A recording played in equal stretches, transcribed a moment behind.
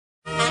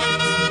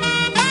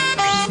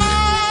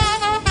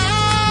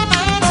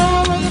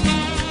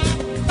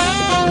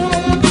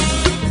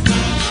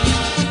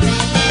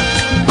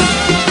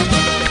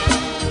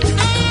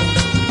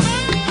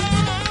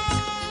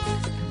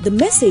The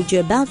message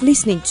you're about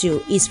listening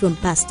to is from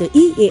Pastor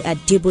E.A.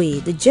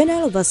 Adeboye, the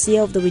General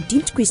Overseer of the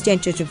Redeemed Christian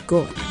Church of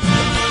God.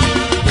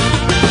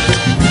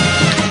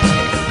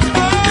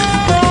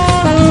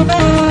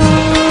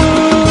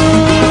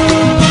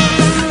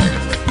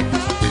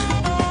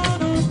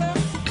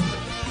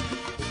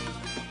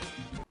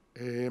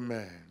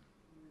 Amen.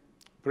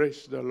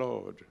 Praise the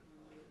Lord.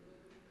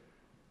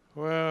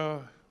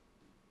 Well,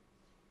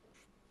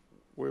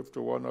 wave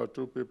to one or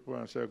two people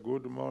and say,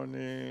 good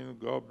morning,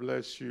 God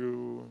bless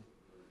you.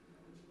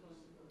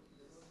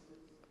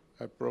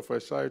 I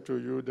prophesy to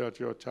you that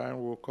your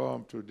time will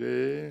come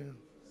today.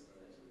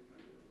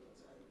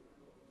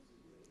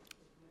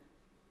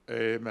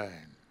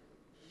 Amen.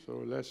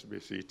 So let's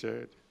be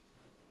seated.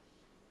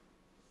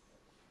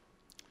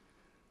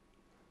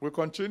 We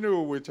continue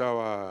with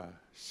our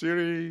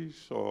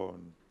series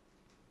on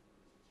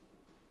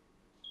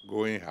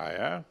going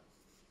higher.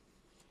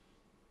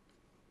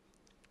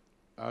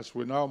 As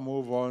we now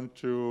move on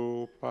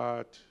to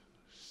part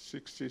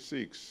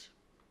 66.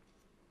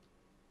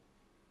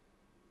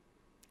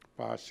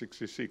 Part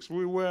 66.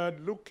 We were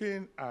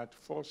looking at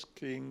 1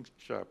 Kings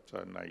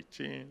chapter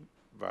 19,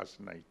 verse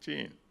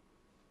 19,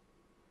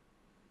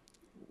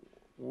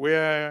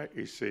 where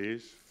it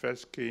says, 1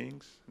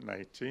 Kings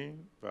 19,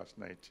 verse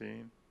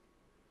 19,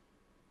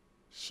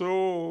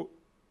 so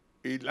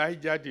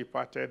Elijah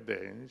departed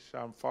thence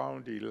and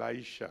found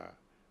Elisha,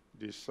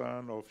 the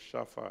son of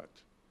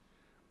Shaphat,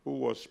 who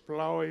was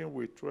plowing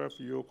with 12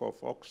 yoke of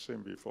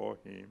oxen before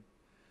him,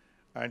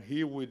 and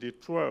he with the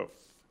 12th.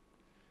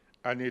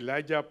 And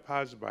Elijah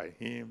passed by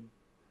him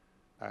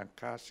and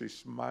cast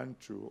his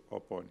mantle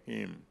upon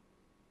him.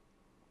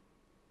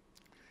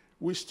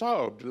 We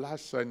stopped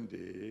last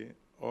Sunday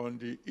on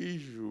the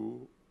issue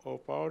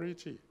of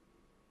priority.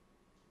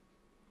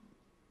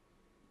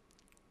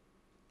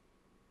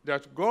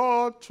 That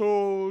God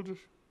told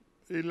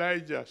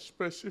Elijah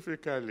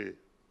specifically,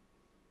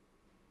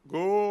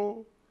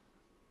 go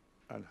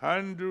and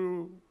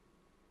handle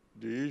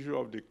the issue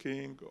of the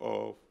king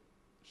of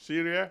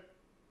Syria,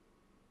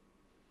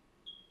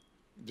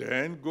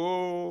 then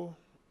go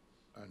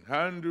and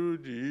handle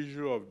the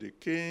issue of the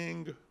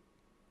king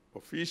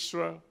of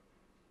Israel,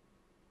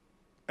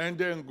 and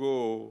then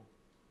go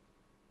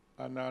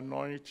and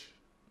anoint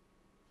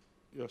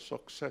your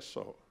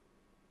successor.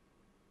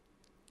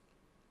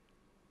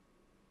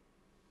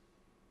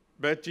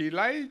 But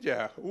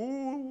Elijah,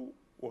 who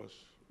was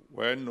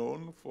well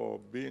known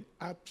for being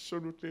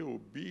absolutely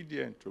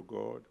obedient to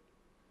God,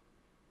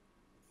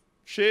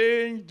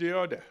 changed the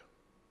order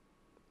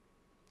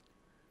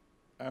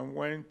and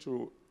went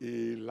to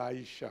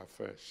Elisha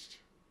first.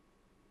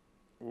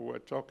 We were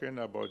talking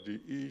about the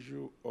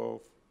issue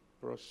of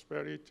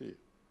prosperity,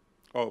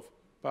 of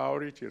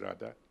priority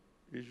rather,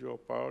 issue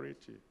of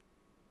priority.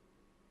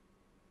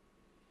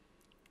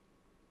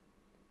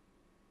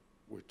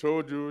 We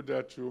told you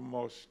that you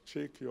must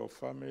take your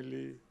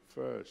family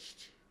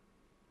first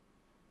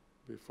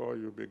before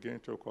you begin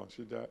to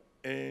consider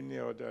any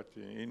other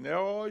thing. In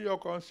all your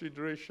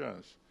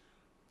considerations,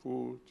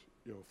 put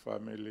your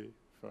family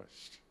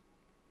first.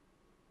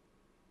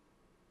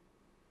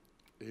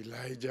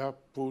 Elijah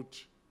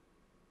put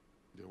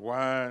the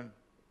one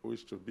who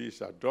is to be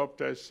his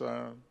adopted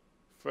son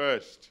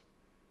first.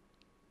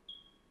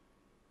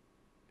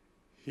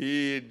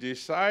 He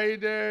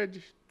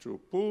decided to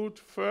put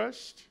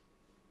first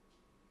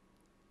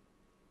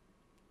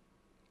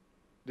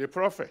the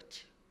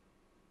prophet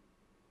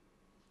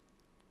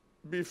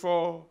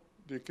before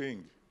the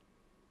king.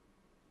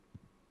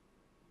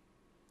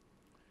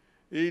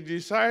 He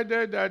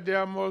decided that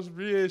there must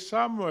be a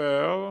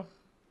Samuel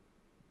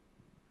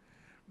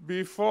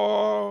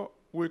before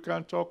we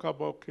can talk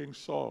about King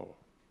Saul.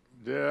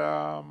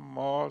 There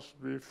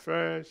must be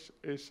first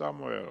a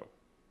Samuel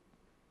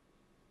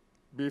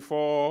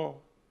before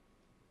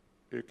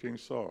a King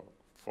Saul.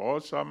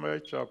 1 Samuel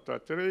chapter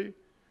 3,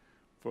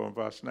 from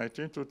verse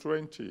 19 to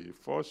 20.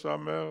 1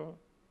 Samuel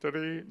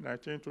 3,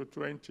 19 to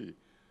 20.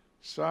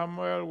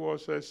 Samuel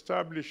was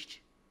established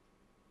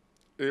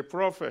a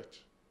prophet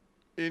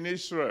in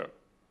Israel.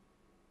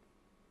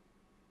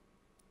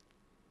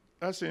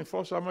 That's in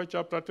 1 Samuel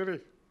chapter 3.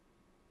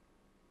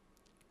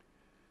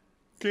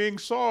 King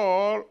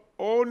Saul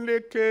only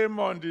came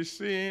on the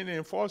scene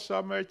in 1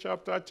 Samuel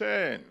chapter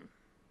 10.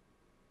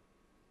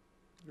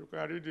 You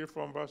can read it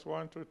from verse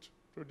 1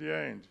 to the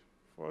end.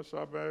 1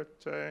 Samuel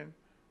 10,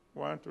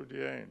 1 to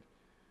the end.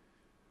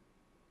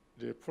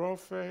 The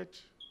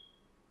prophet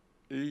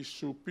is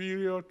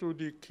superior to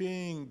the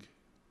king.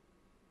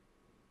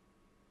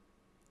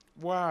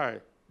 Why?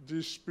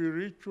 The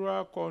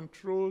spiritual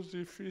controls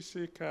the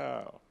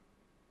physical.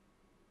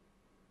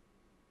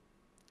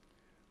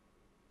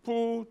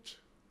 Put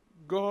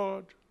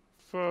God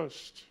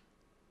first.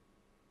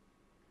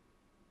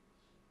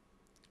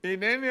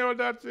 In any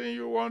other thing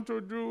you want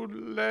to do,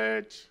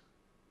 let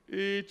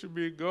it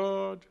be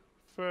God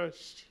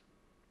first.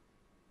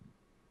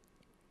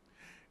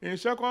 In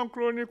 2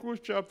 Chronicles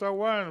chapter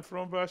 1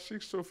 from verse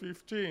 6 to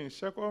 15,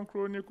 2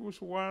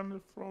 Chronicles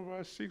 1 from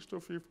verse 6 to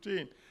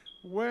 15,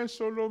 when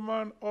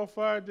Solomon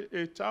offered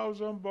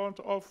 1,000 burnt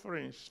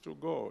offerings to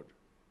God.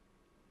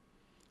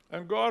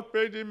 And God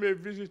paid him a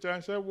visit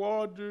and said,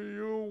 what do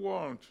you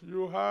want?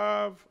 You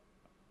have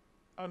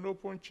an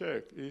open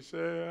check. He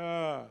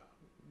said,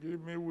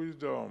 give me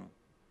wisdom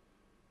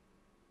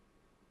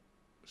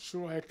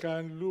so I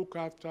can look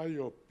after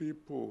your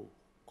people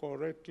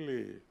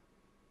correctly.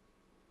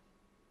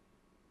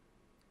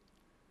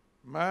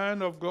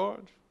 Man of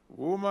God,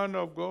 woman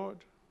of God,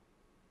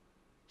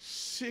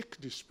 seek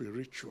the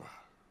spiritual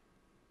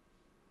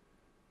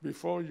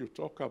before you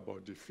talk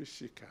about the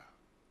physical.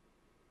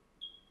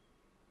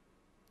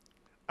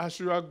 As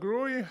you are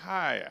growing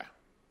higher,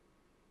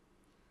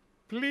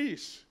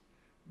 please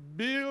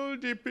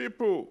build the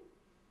people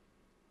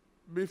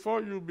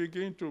before you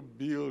begin to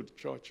build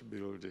church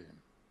building.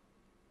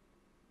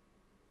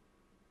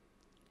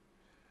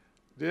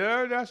 The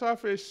elders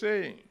have a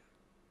saying.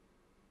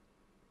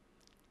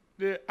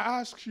 They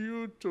ask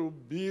you to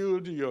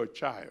build your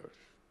child.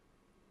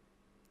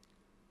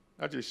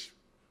 That is,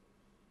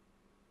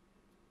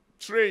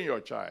 train your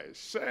child,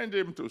 send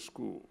him to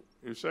school.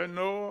 You say,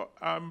 no,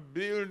 I'm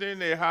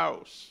building a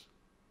house.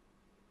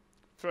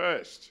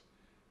 First,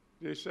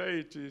 they say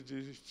it is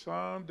the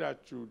son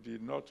that you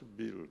did not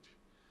build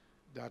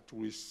that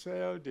will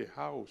sell the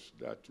house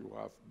that you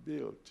have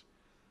built.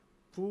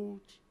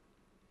 Put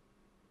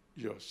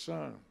your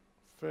son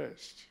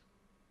first.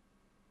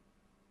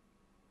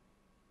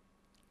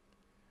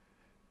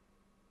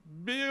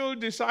 Build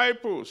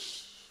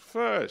disciples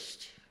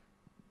first.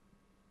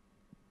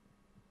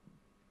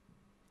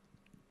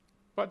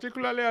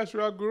 Particularly as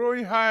you are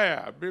growing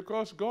higher,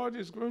 because God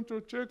is going to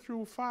take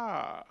you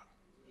far.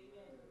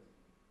 Amen.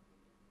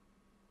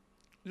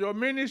 Your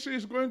ministry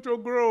is going to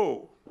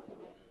grow.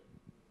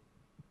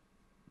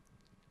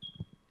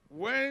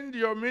 When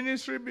your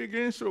ministry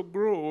begins to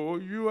grow,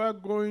 you are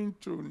going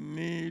to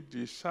need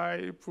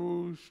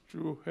disciples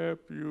to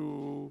help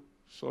you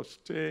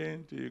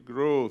sustain the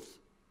growth.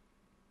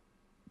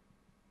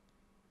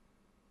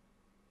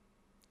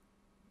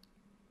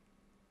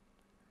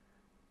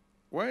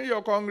 When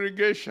your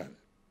congregation,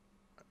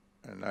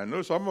 and I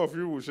know some of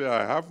you will say,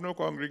 I have no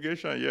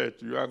congregation yet,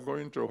 you are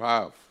going to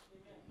have.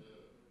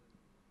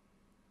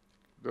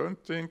 Don't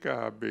think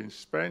I have been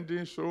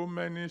spending so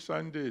many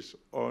Sundays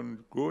on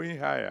going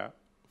higher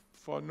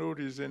for no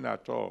reason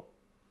at all.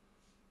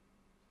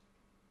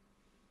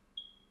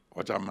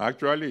 What I'm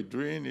actually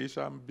doing is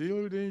I'm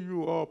building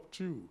you up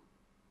too,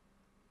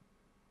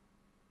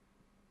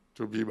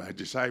 to be my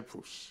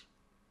disciples.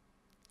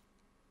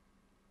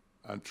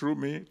 And through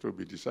me, to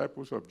be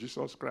disciples of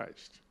Jesus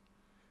Christ.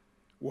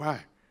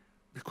 Why?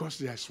 Because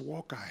there's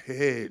work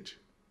ahead.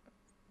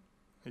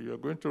 You're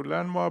going to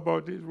learn more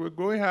about this. We're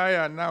going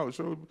higher now,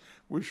 so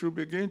we should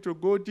begin to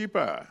go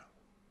deeper.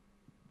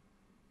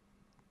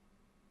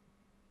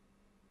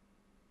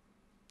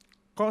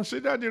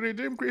 Consider the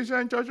Redeemed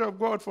Christian Church of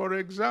God, for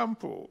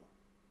example.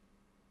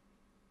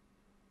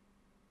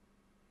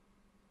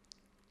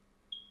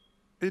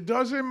 It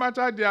doesn't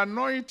matter the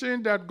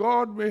anointing that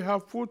God may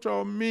have put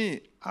on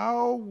me.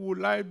 How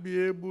will I be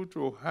able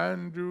to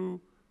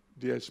handle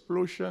the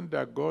explosion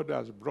that God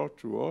has brought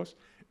to us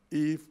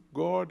if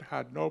God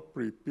had not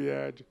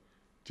prepared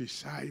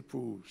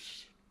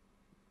disciples?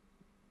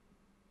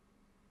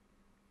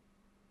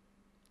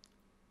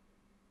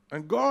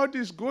 And God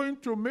is going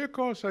to make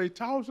us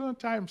 1,000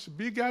 times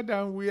bigger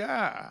than we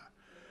are.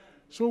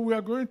 So we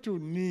are going to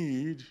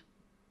need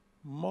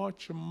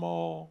much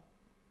more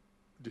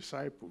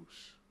disciples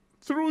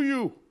through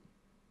you.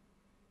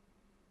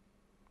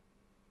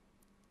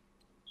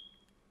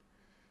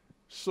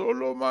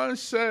 Solomon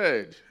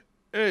said,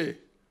 hey,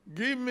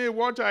 give me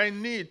what I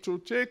need to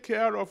take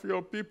care of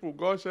your people.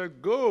 God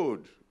said,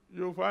 good,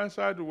 you've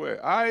answered well.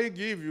 I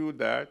give you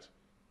that,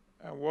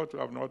 and what you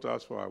have not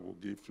asked for, I will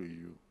give to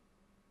you.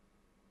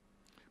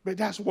 But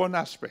that's one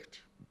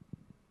aspect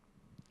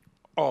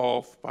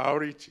of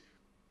priority.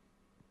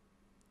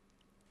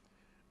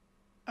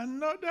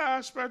 Another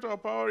aspect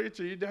of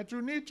priority that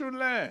you need to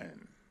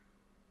learn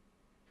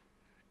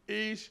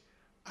is,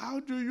 how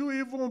do you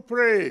even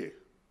pray?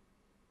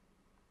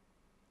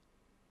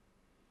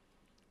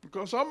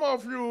 Because some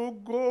of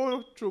you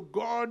go to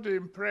God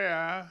in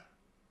prayer,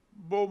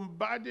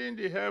 bombarding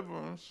the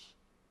heavens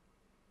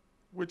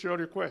with your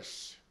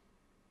requests.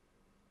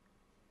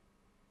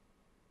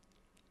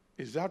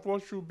 Is that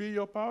what should be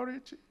your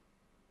priority?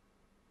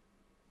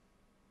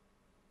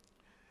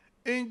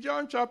 In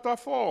John chapter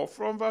 4,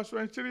 from verse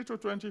 23 to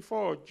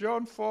 24,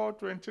 John 4,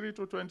 23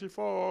 to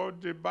 24,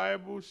 the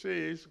Bible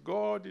says,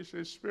 God is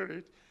a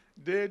spirit.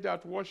 They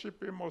that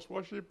worship him must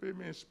worship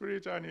him in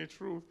spirit and in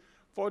truth.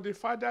 For the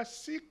Father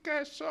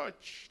seeketh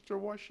such to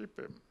worship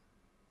him.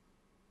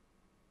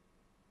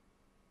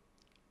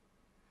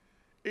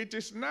 It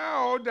is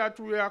now that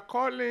we are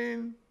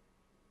calling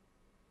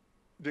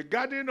the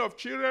gathering of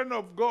children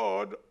of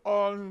God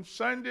on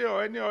Sunday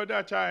or any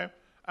other time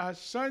as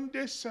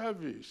Sunday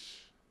service.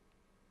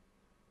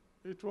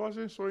 It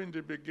wasn't so in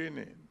the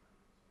beginning.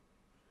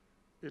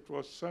 It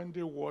was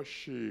Sunday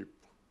worship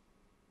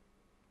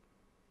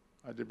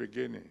at the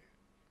beginning.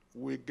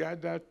 We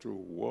gather to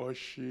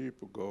worship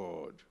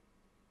God.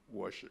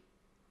 Worship.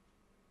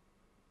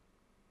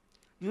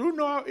 You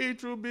know,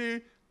 it will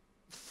be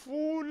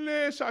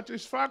fully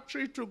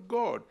satisfactory to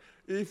God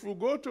if you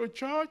go to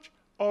church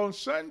on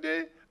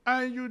Sunday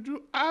and you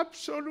do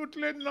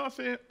absolutely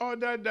nothing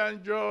other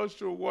than just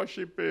to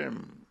worship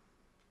Him.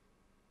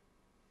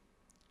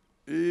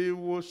 He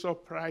will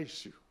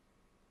surprise you.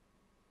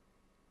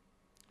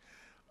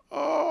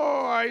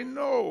 Oh, I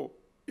know.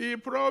 He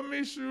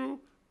promised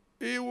you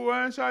He will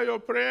answer your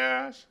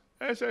prayers,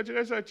 etc.,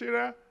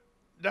 etc.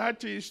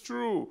 That is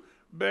true.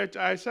 But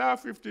Isaiah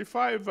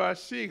 55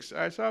 verse 6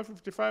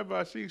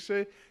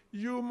 say,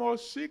 you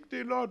must seek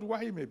the Lord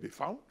while He may be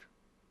found.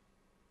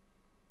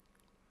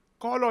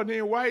 Call on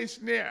Him while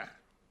He's near.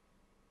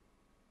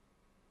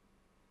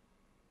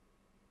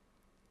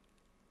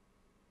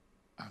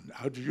 And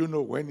how do you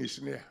know when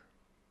He's near?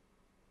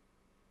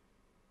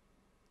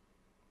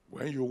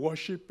 When you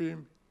worship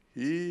Him,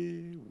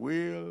 He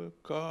will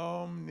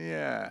come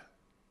near.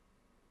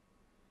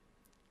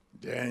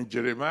 Then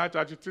Jeremiah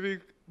 33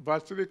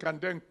 verse 3 can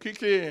then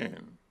kick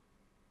in.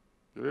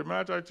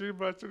 Jeremiah 33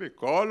 verse 3,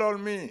 call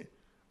on me,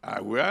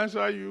 I will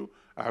answer you,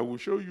 I will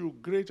show you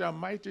great and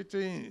mighty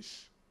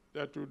things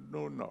that you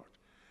know not.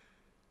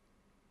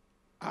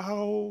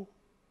 How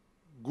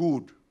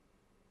good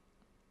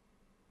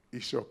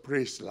is your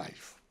praise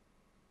life,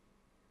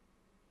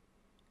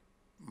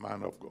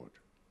 man of God?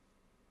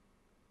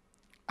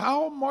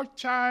 How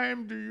much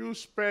time do you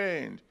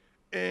spend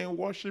in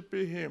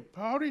worshiping Him?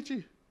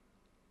 Priority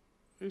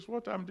is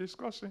what I'm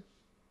discussing.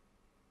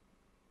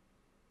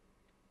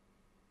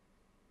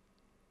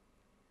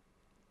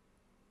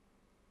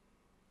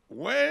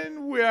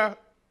 When we are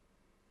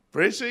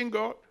praising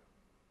God,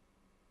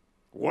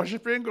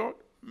 worshiping God,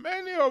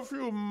 many of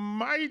you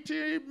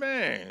mighty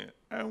men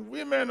and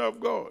women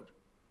of God,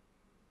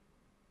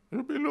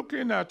 you'll be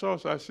looking at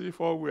us as if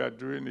all we are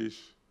doing is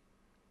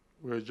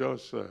we're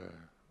just,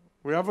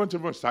 we haven't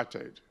even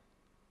started.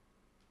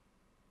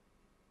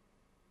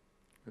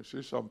 You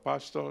see some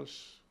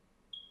pastors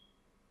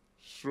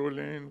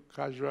strolling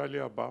casually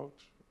about.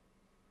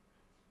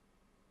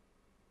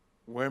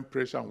 When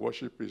praise and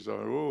worship is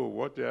on, oh,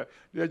 what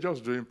they're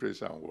just doing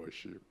praise and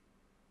worship.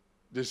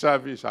 The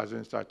service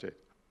hasn't started.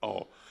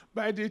 Oh,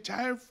 by the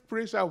time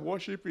praise and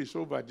worship is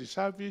over, the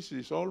service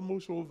is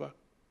almost over.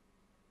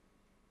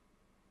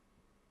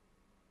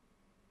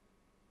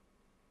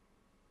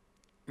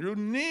 You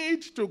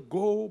need to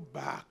go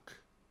back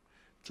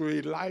to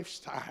a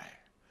lifestyle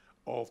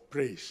of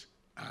praise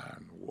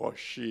and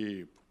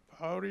worship.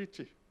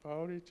 Priority.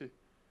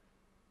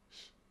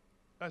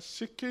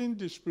 Seeking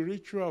the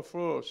spiritual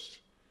first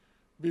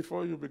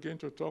before you begin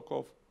to talk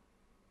of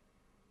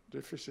the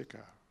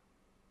physical.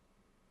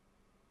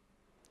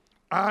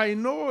 I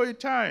know a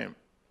time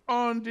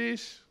on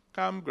this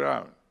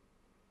campground,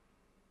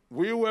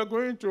 we were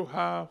going to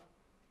have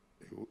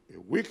a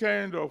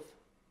weekend of,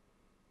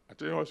 I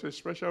think it was a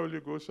special Holy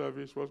Ghost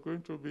service, was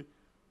going to be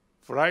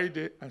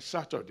Friday and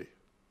Saturday.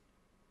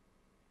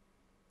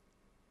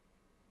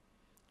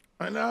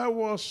 And I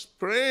was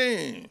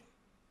praying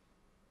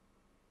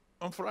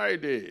on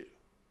Friday,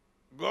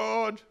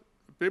 God,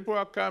 people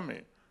are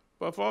coming,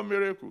 perform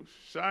miracles,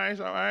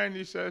 signs, and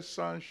He says,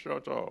 son,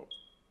 shut up.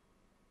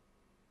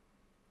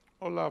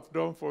 All I've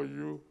done for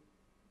you,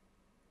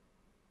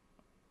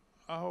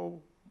 how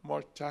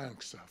much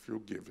thanks have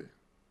you given?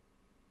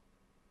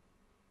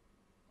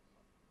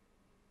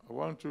 I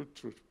want you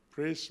to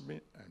praise me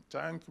and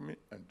thank me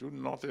and do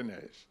nothing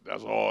else.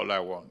 That's all I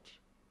want.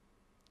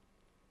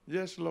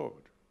 Yes,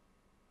 Lord.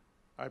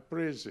 I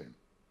praise Him.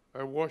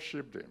 I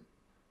worshiped Him.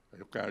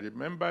 You can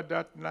remember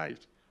that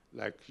night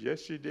like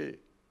yesterday.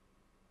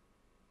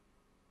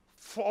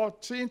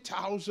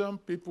 14,000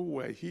 people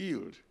were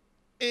healed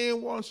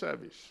in one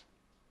service.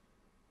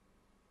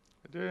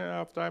 I didn't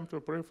have time to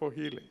pray for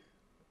healing.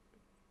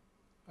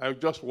 I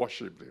just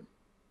worshiped Him.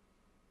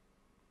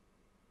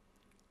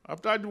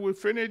 After we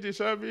finished the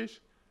service,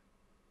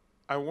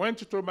 I went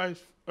to my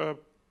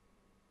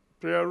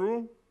prayer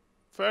room,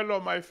 fell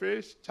on my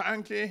face,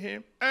 thanking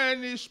Him,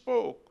 and He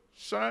spoke,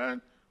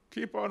 son,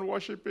 keep on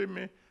worshiping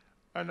me,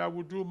 and I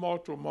will do more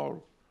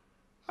tomorrow.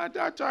 At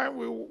that time,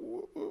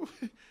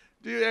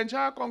 the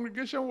entire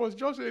congregation was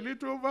just a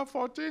little over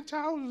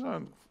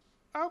 14,000.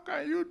 How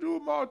can you do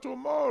more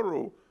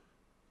tomorrow?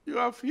 You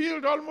have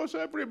healed almost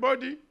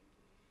everybody.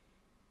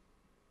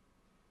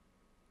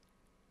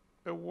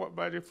 And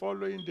by the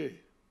following day,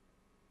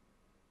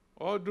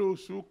 all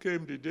those who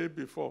came the day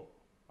before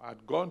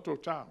had gone to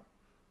town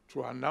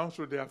to announce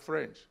to their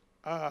friends,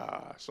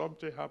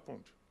 something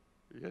happened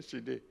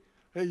yesterday.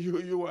 Hey,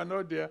 you were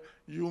not there,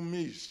 you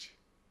missed.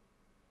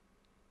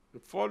 The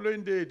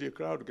following day, the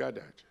crowd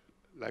gathered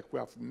like we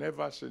have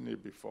never seen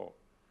it before.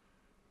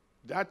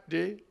 That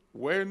day,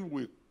 when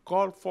we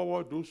called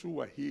forward those who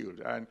were healed,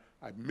 and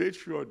I made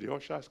sure the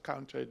ushers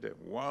counted them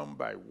one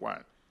by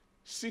one,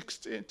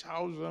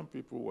 16,000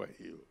 people were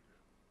healed.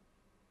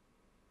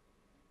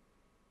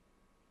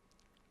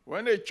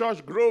 When a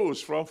church grows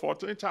from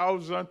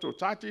 14,000 to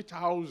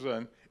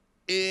 30,000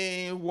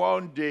 in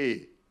one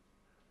day.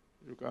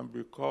 You can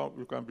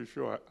be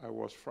sure I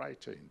was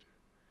frightened.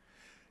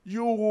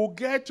 You will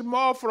get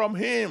more from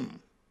him,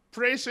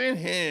 praising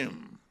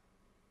him,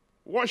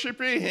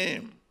 worshiping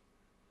him,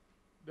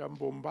 than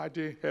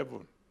bombarding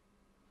heaven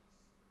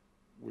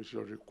with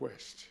your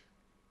request.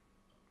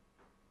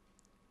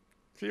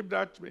 Keep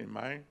that in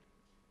mind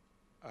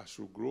as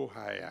you grow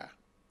higher.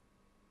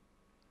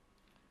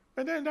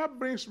 And then that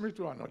brings me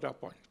to another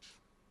point.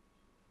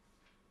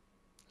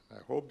 I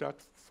hope that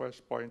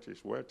first point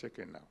is well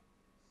taken now.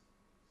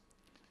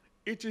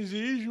 It is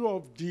the issue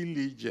of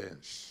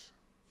diligence.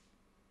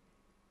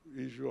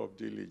 Issue of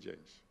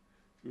diligence.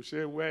 You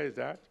say, where is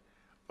that?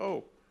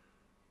 Oh,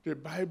 the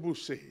Bible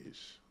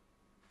says,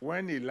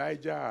 when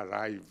Elijah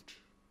arrived,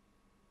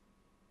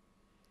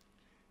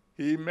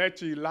 he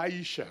met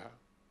Elisha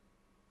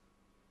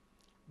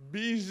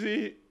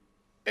busy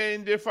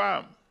in the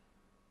farm.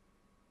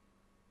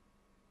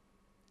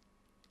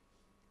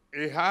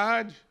 He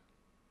had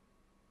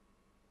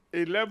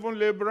 11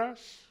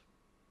 laborers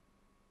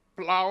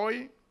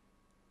plowing.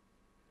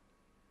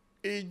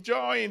 He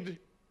joined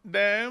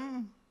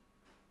them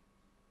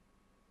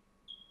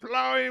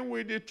plowing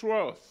with the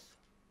 12th.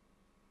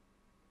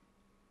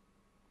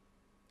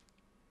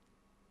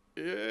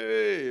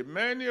 Hey,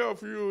 many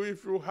of you,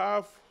 if you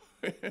have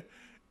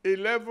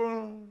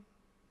 11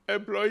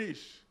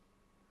 employees,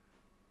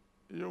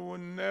 you will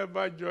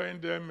never join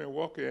them in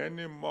working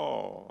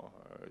anymore.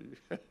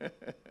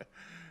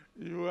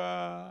 You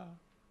are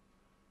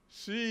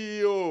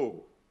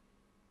CEO,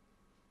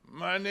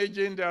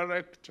 managing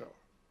director.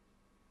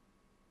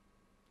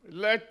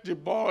 Let the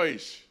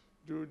boys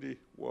do the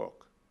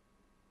work.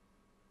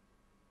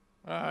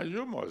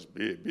 You must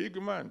be a big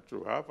man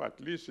to have at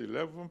least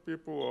 11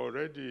 people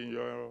already in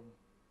your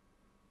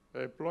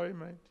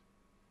employment.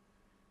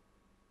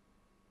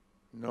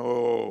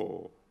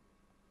 No.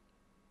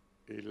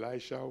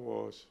 Elisha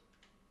was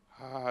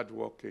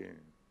hardworking.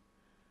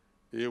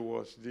 He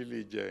was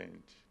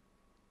diligent.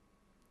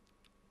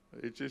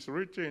 It is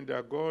written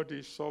that God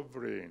is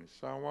sovereign.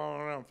 Psalm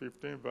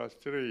 115 verse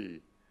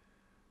 3.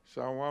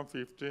 Psalm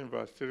 115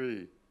 verse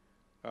 3.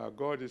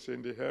 God is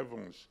in the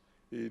heavens.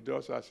 He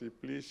does as he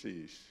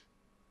pleases.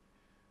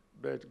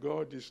 But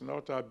God is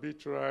not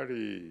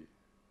arbitrary.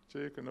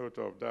 Take note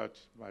of that,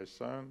 my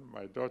son,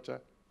 my daughter.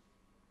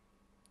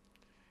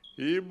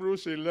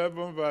 Hebrews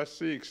 11 verse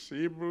 6.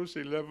 Hebrews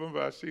 11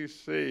 verse 6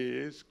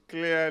 says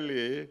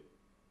clearly,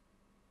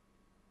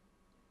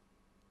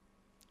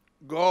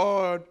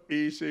 God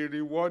is a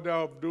rewarder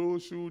of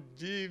those who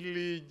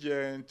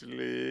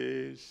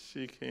diligently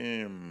seek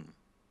him.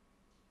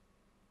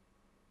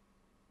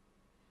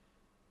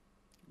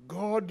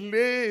 God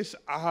lays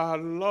a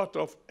lot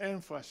of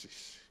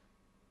emphasis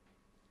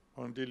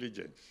on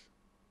diligence.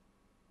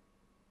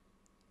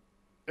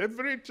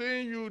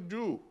 Everything you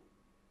do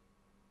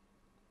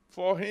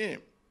for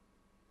him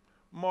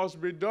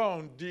must be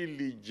done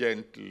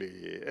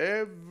diligently.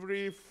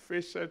 Every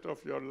facet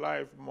of your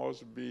life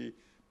must be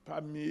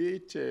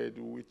permeated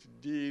with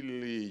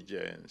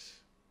diligence.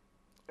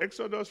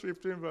 Exodus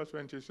 15 verse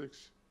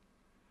 26.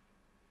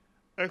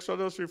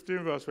 Exodus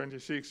 15 verse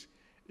 26.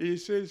 He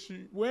says,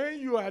 when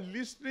you are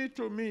listening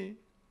to me,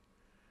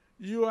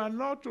 you are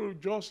not to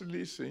just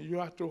listen, you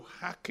are to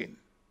hearken.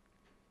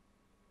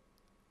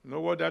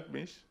 Know what that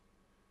means?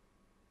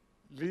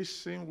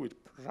 Listen with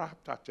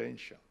rapt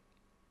attention.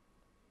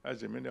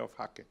 That's the meaning of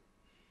hearken.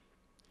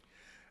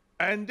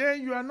 And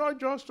then you are not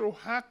just to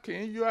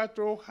hearken, you are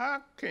to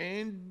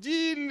hearken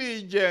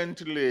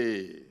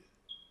diligently.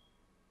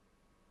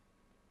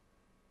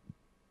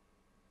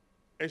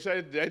 He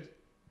said that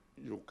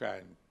you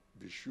can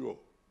be sure.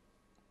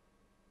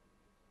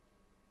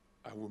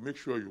 I will make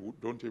sure you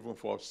don't even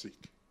fall sick.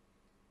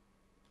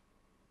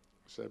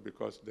 He said,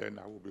 because then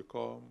I will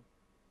become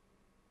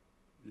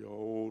your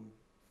own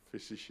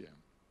physician.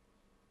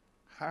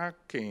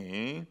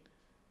 Hearken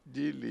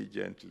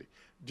diligently.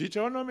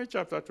 Deuteronomy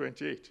chapter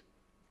 28. You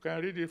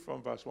can read it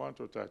from verse 1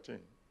 to 13.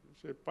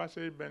 It's a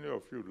passage many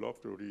of you love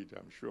to read,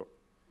 I'm sure.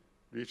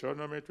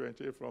 Deuteronomy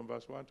 28 from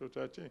verse 1 to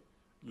 13.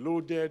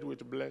 Loaded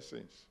with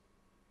blessings.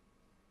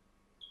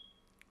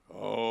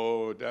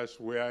 Oh, that's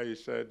where he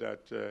said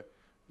that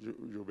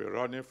you'll be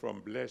running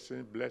from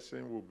blessing.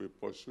 Blessing will be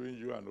pursuing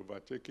you and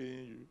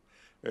overtaking you.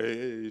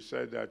 He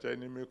said that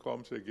enemy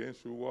comes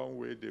against you one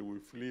way, they will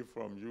flee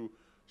from you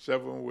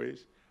 7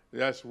 ways.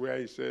 That's where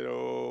he said,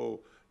 oh,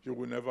 you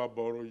will never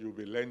borrow, you'll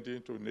be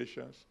lending to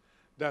nations.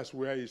 That's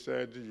where he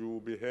said, you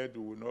will be head,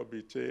 you will not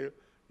be tail.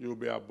 You will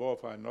be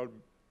above and not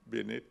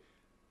beneath.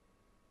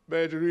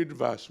 But read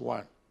verse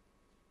 1.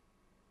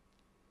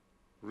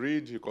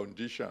 Read the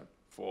condition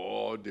for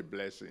all the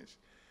blessings.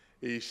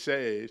 He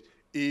says,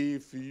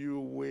 if you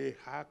will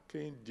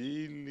hearken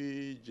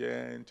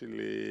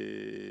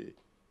diligently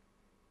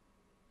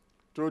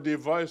to the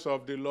voice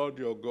of the Lord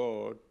your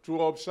God,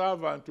 to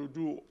observe and to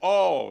do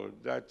all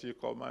that he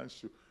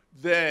commands you,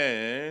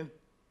 then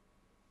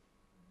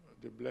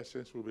the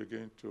blessings will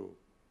begin to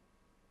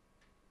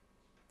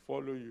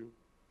follow you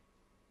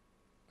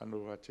and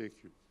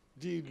overtake you.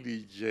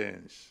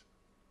 Diligence.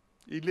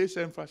 He lays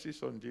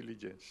emphasis on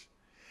diligence.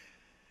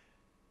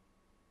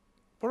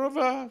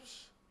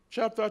 Proverbs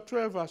chapter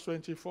 12, verse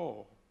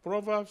 24.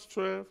 Proverbs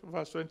 12,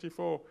 verse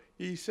 24.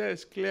 He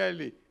says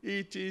clearly,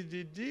 it is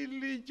the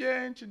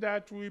diligent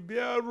that will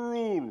bear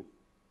rule.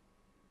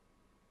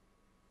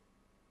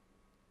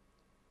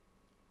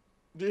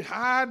 The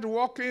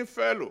hard-working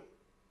fellow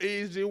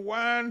is the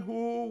one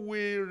who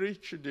will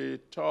reach the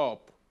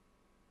top.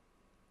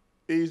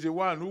 He is the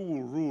one who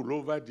will rule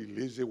over the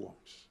lazy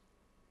ones.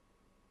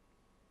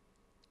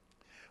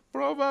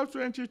 Proverbs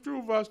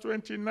 22, verse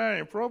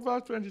 29.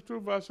 Proverbs 22,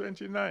 verse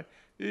 29.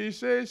 He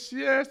says,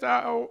 seest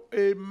thou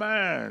a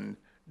man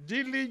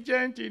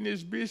diligent in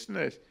his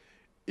business,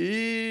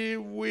 he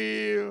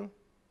will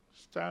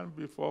stand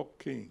before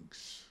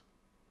kings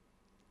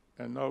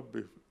and not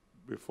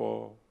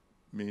before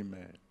me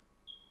men.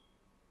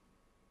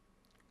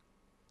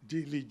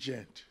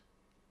 Diligent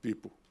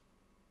people.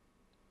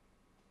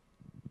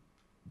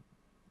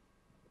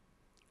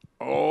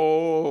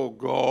 Oh,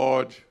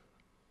 God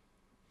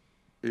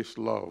is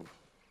love.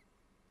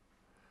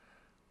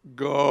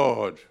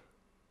 God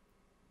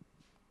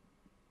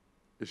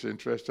is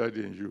interested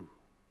in you.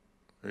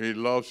 He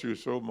loves you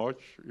so much.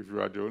 If you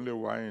are the only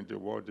one in the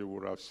world, he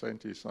would have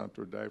sent his son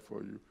to die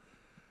for you.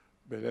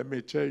 But let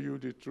me tell you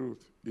the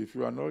truth. If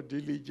you are not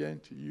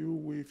diligent, you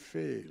will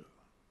fail.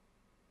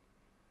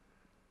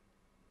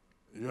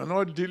 You are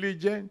not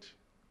diligent,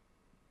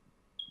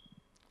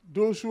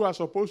 those who are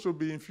supposed to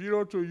be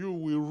inferior to you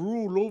will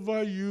rule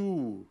over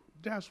you.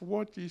 That's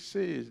what he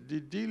says. The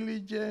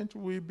diligent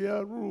will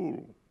bear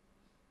rule.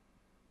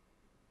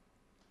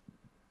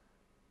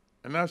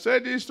 And I've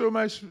said this to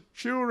my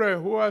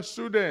children who are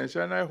students,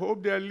 and I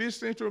hope they're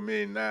listening to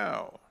me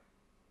now.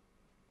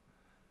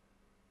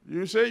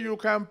 You say you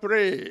can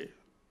pray,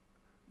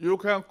 you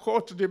can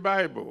quote the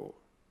Bible,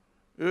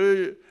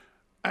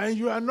 and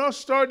you are not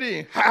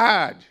studying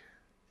hard,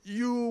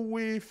 you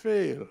will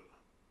fail.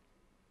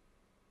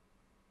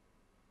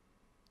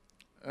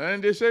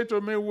 And they say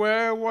to me,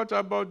 well, what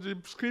about the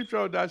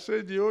scripture that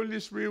says the Holy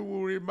Spirit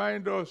will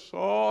remind us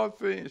all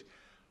things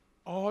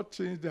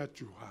that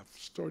you have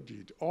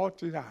studied, all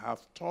things I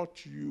have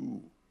taught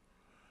you.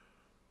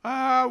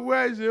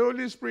 Where is the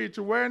Holy Spirit?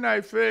 When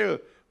I fail,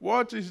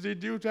 what is the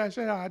duty? I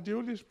say, the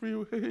Holy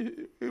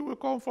Spirit, he will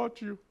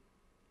comfort you.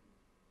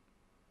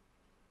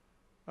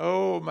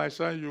 Oh, my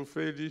son, you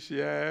failed this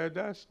year.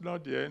 That's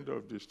not the end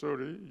of the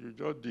story. You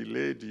just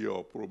delayed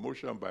your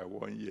promotion by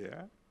 1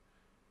 year.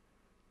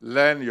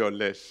 Learn your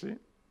lesson.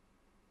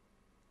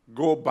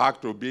 Go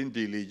back to being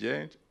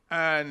diligent,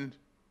 and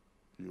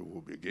you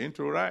will begin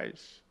to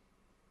rise.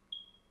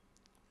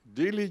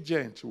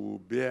 Diligent will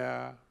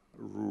bear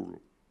rule.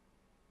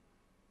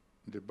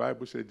 The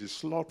Bible says the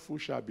slothful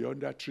shall be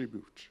under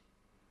tribute.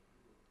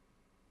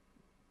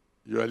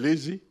 You are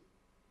lazy.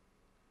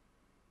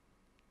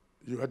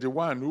 You are the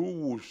one who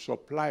will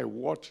supply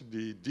what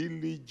the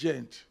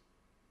diligent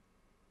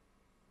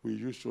will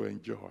use to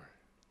enjoy.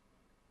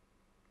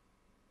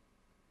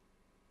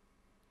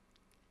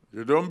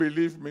 You don't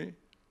believe me?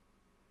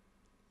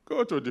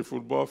 Go to the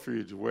football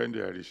field when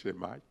there is a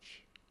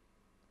match.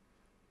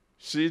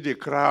 See the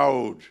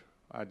crowd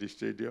at the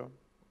stadium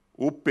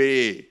who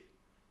pay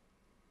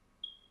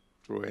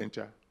to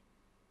enter.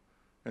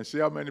 And see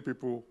how many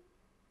people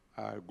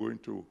are going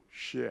to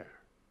share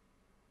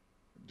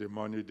the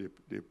money they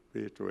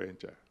pay to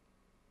enter.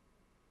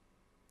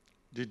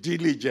 The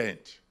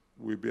diligent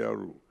will bear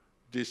rule.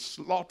 The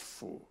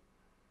slothful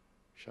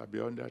shall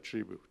be under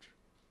tribute.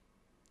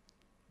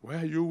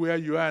 Where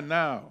you are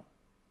now?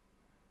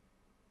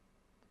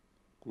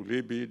 Could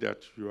it be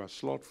that you are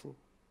slothful?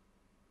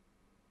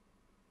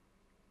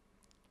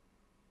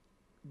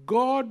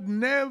 God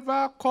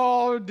never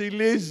called the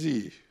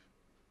lazy.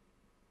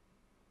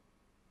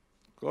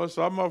 Because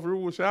some of you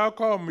will say, how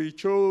come he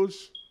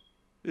chose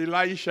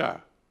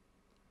Elisha?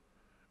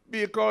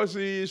 Because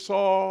he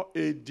saw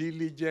a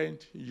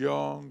diligent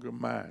young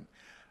man.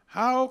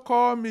 How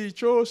come he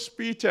chose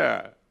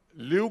Peter?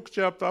 Luke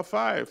chapter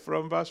 5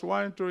 from verse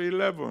 1 to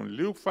 11.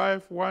 Luke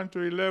 5, 1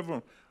 to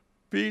 11.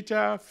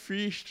 Peter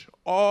fished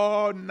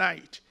all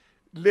night.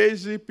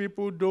 Lazy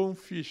people don't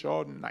fish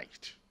all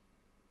night.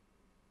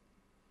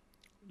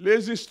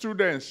 Lazy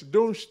students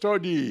don't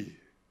study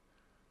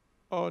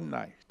all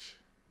night.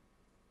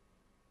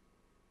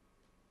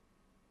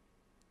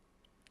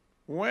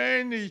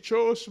 When he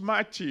chose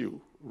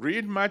Matthew,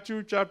 read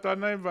Matthew chapter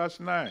 9,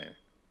 verse 9.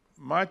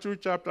 Matthew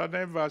chapter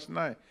 9, verse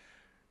 9.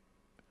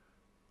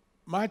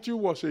 Matthew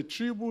was a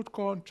tribute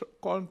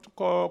collector.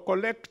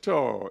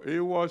 He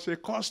was a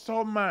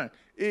custom man.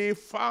 He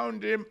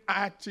found him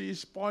at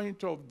his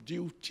point of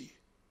duty.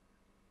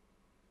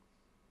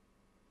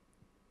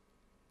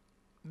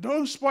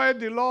 Don't spoil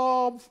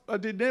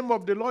the name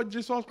of the Lord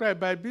Jesus Christ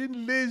by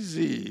being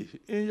lazy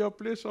in your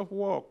place of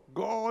work.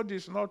 God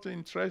is not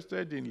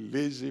interested in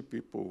lazy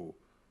people.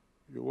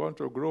 You want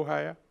to grow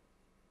higher?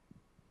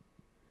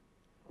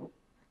 You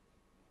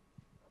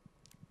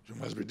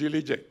must be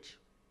diligent.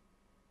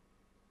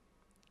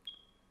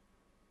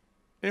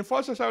 In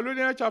 1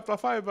 Thessalonians chapter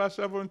 5, verse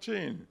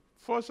 17,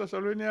 1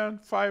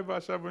 Thessalonians 5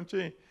 verse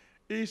 17.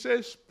 He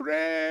says,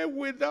 pray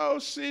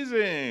without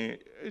ceasing.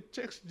 It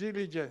takes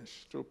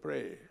diligence to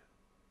pray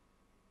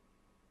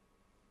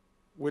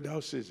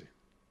without ceasing.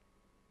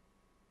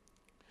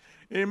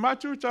 In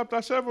Matthew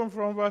chapter 7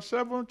 from verse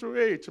 7 to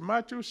 8,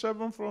 Matthew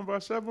 7 from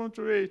verse 7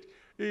 to 8,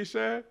 he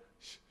said,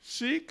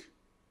 seek.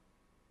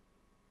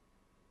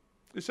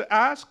 He said,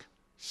 ask,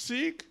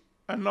 seek,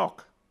 and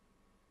knock.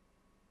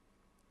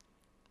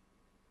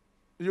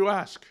 You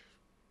ask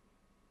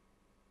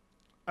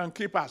and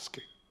keep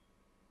asking.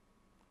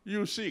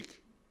 You seek.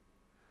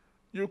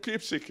 You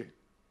keep seeking.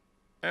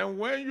 And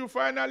when you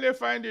finally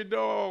find the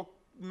door,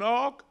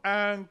 knock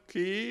and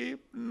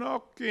keep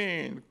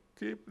knocking.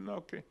 Keep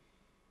knocking.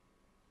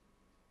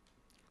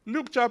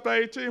 Luke chapter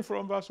 18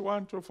 from verse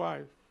 1 to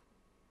 5.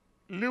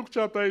 Luke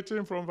chapter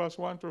 18 from verse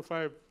 1 to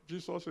 5.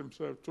 Jesus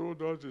himself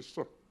told us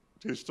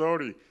the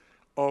story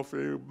of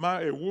a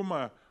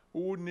woman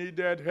who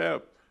needed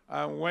help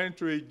and went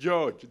to a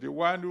judge, the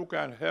one who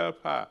can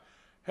help her.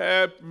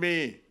 Help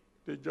me.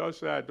 The judge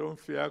said, I don't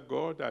fear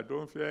God. I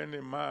don't fear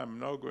any man. I'm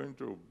not going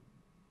to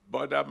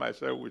bother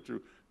myself with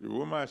you. The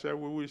woman said,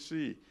 we will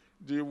see.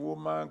 The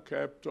woman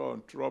kept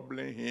on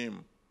troubling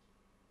him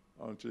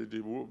until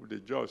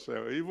the judge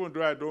said, even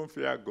though I don't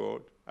fear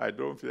God, I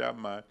don't fear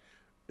man,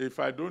 if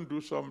I don't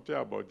do something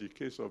about the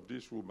case of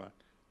this woman,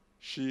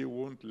 she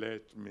won't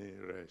let me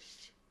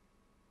rest.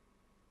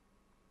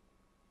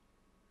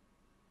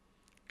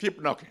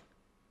 Keep knocking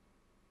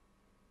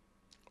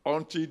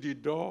until the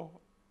door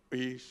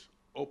is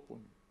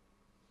open.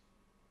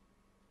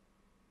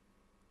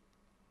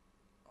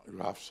 You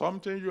have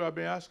something you have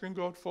been asking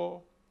God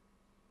for,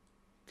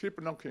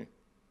 keep knocking.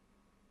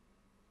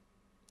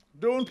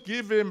 Don't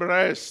give him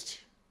rest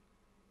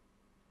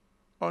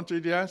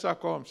until the answer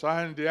comes,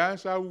 and the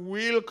answer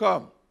will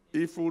come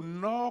if you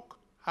knock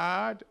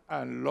hard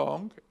and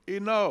long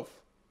enough.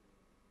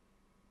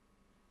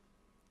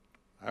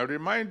 I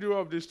remind you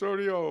of the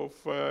story of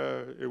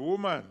a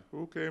woman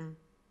who came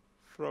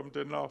from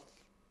the north.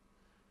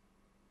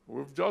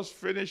 We've just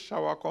finished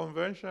our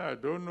convention. I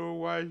don't know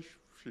why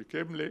she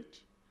came late.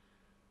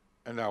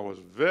 And I was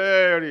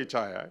very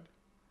tired.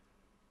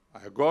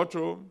 I got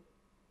home,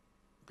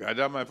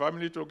 gathered my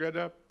family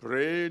together,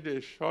 prayed a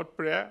short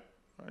prayer.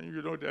 And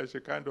you know there's a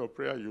kind of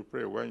prayer you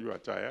pray when you are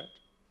tired.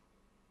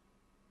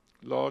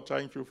 Lord,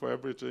 thank you for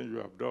everything you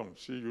have done.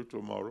 See you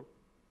tomorrow.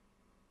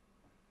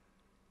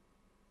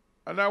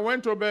 And I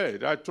went to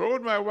bed. I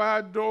told my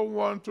wife, I don't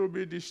want to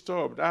be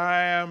disturbed.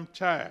 I am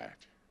tired.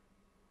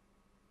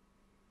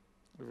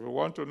 If you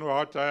want to know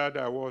how tired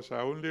I was,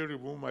 I only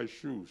removed my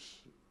shoes.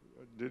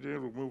 I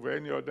didn't remove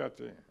any other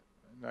thing.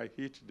 And I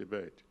hit the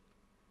bed.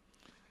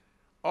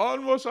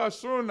 Almost as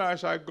soon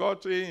as I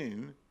got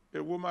in,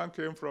 a woman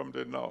came from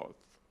the north.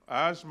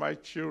 I asked my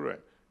children,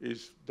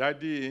 is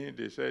Daddy in?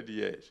 They said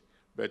yes.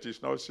 But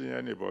he's not seeing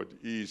anybody.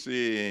 He's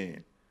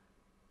in.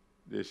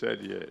 They said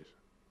yes.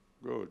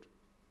 Good.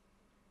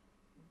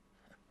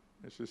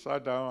 And she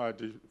sat down at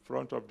the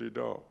front of the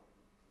door.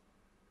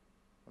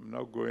 I'm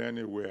not going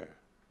anywhere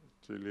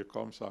till he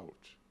comes out.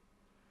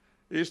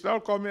 He's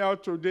not coming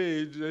out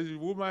today. The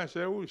woman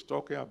said, who is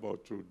talking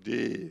about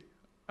today?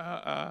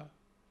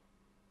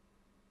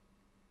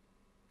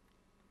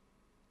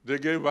 They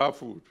gave her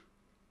food.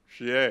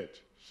 She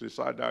ate. She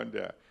sat down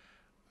there.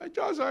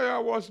 I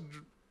was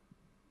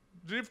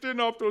drifting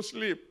up to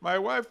sleep. My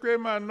wife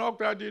came and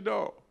knocked at the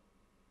door.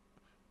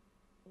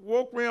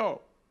 Woke me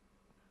up.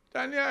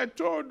 Daniel, I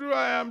told you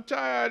I am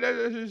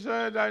tired. She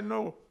said, I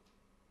know.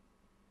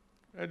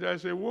 And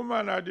there's a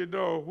woman at the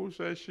door who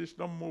says she's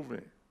not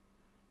moving.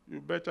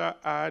 You better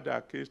add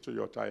a case to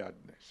your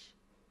tiredness.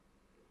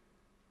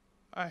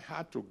 I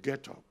had to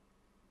get up.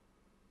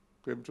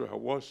 Came to her,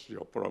 what's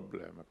your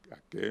problem? I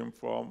came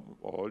from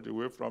all the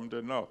way from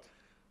the north.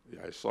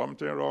 There's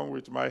something wrong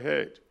with my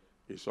head.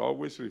 It's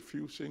always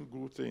refusing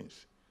good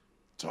things.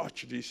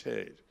 Touch this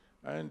head.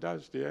 And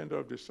that's the end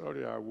of the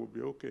story. I will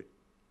be okay.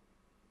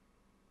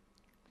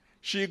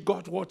 She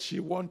got what she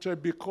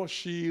wanted because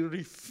she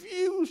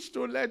refused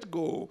to let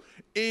go.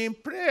 In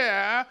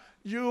prayer,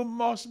 you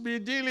must be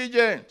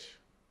diligent.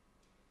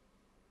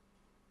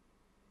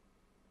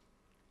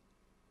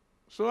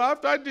 So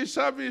after the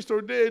service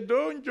today,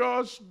 don't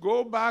just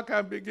go back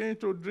and begin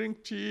to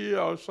drink tea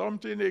or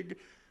something.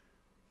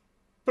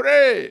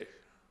 Pray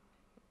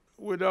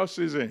without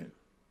ceasing.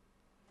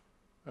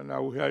 And I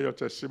will hear your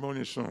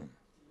testimony soon.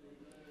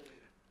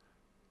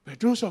 But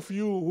those of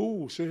you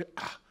who say,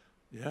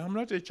 yeah, I'm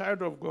not a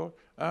child of God,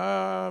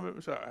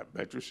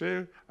 but you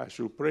say I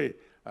should pray.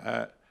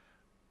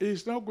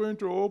 It's not going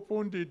to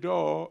open the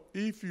door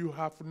if you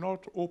have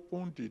not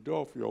opened the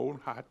door of your own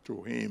heart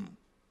to him.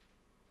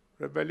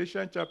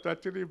 Revelation chapter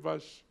 3,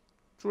 verse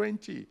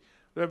 20.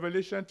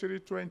 Revelation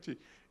 3:20.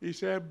 He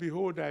said,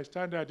 behold, I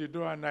stand at the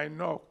door and I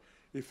knock.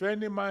 If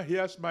any man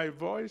hears my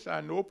voice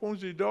and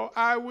opens the door,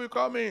 I will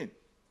come in.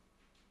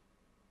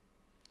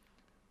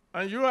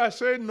 And you are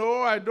saying,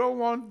 no, I don't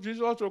want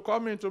Jesus to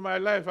come into my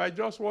life. I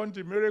just want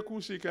the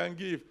miracles he can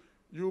give.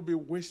 You'll be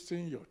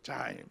wasting your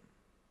time.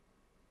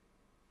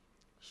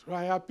 So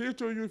I appeal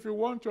to you, if you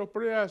want your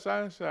prayers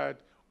answered,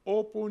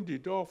 open the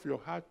door of your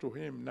heart to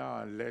him now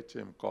and let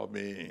him come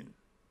in.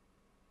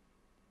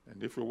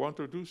 And if you want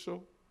to do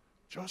so,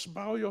 just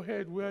bow your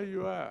head where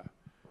you are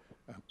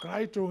and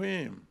cry to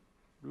him,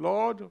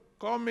 Lord,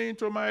 come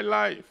into my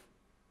life.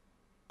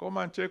 Come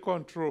and take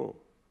control,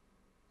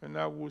 and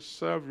I will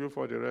serve you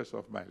for the rest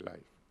of my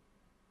life.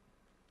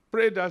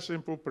 Pray that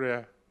simple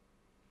prayer.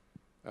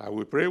 I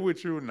will pray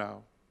with you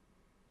now,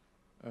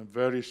 and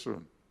very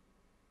soon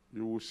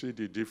you will see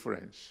the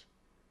difference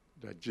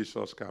that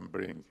Jesus can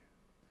bring.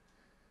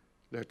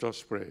 Let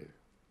us pray.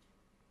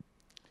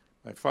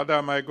 My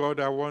Father, my God,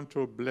 I want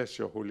to bless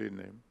your holy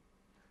name.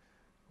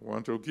 I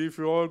want to give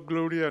you all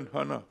glory and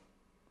honor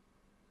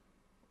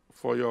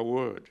for your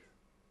word.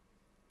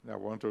 And I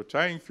want to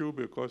thank you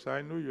because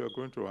I know you are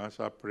going to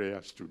answer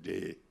prayers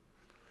today.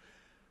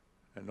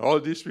 And all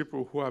these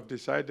people who have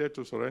decided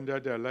to surrender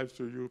their lives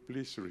to you,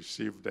 please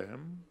receive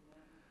them,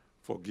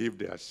 forgive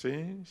their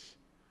sins,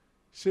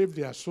 save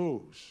their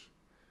souls.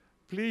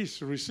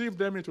 Please receive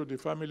them into the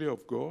family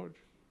of God.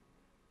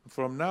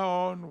 From now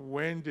on,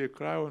 when they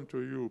cry unto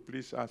you,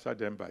 please answer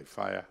them by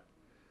fire,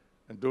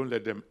 and don't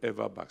let them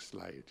ever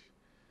backslide.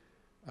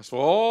 As for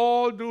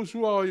all those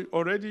who are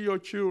already your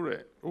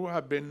children, who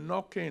have been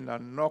knocking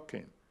and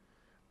knocking,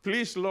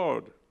 please,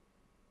 Lord,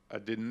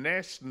 at the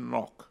next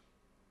knock,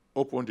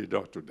 open the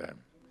door to them.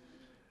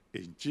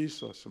 In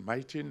Jesus'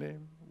 mighty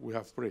name, we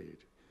have prayed.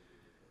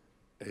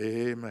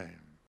 Amen.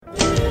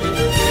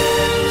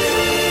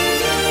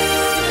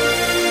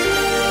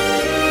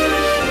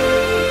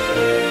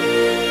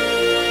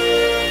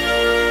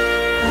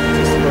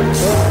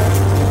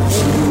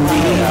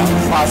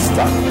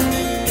 Faster.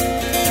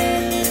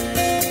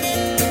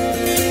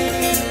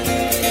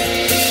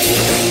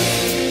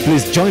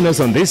 Please join us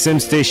on this same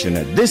station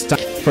at this time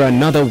for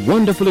another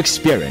wonderful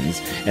experience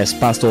as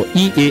Pastor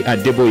E.A.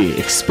 Adeboye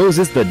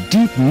exposes the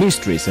deep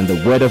mysteries in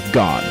the Word of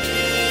God.